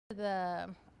The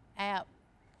app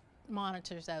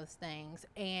monitors those things,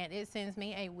 and it sends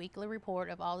me a weekly report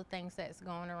of all the things that's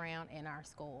going around in our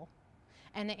school.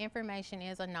 And the information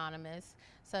is anonymous,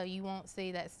 so you won't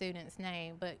see that student's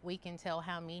name, but we can tell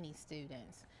how many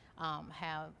students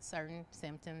have certain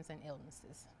symptoms and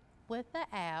illnesses. With the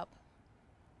app,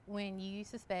 when you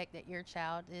suspect that your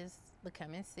child is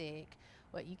becoming sick,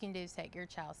 what you can do is take your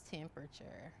child's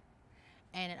temperature.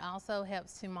 And it also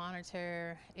helps to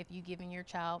monitor if you're giving your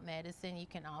child medicine. You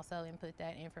can also input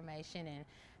that information and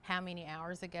how many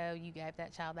hours ago you gave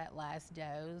that child that last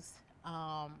dose.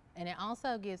 And it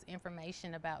also gives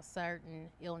information about certain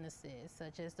illnesses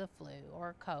such as the flu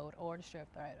or cold or the strep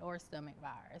throat or stomach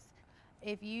virus.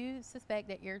 If you suspect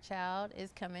that your child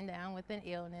is coming down with an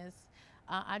illness,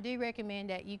 I do recommend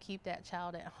that you keep that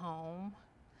child at home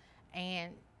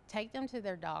and take them to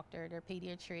their doctor, their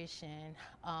pediatrician,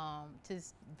 to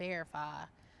verify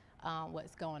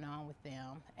what's going on with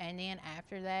them. And then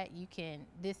after that, you can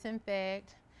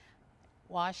disinfect,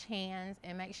 wash hands,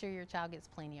 and make sure your child gets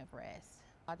plenty of rest.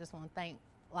 I just want to thank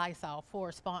Lysol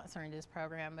for sponsoring this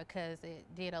program, because it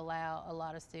did allow a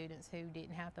lot of students who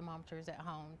didn't have thermometers at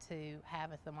home to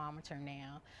have a thermometer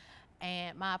now.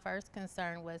 And my first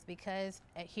concern was because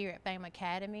here at Fame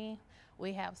Academy,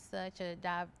 we have such a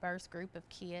diverse group of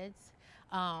kids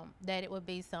that it would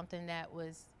be something that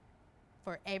was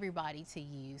for everybody to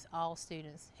use, all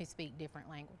students who speak different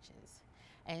languages.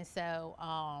 And so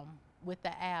with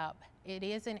the app, it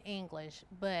is in English,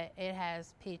 but it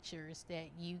has pictures that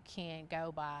you can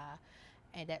go by,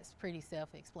 and that's pretty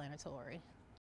self-explanatory.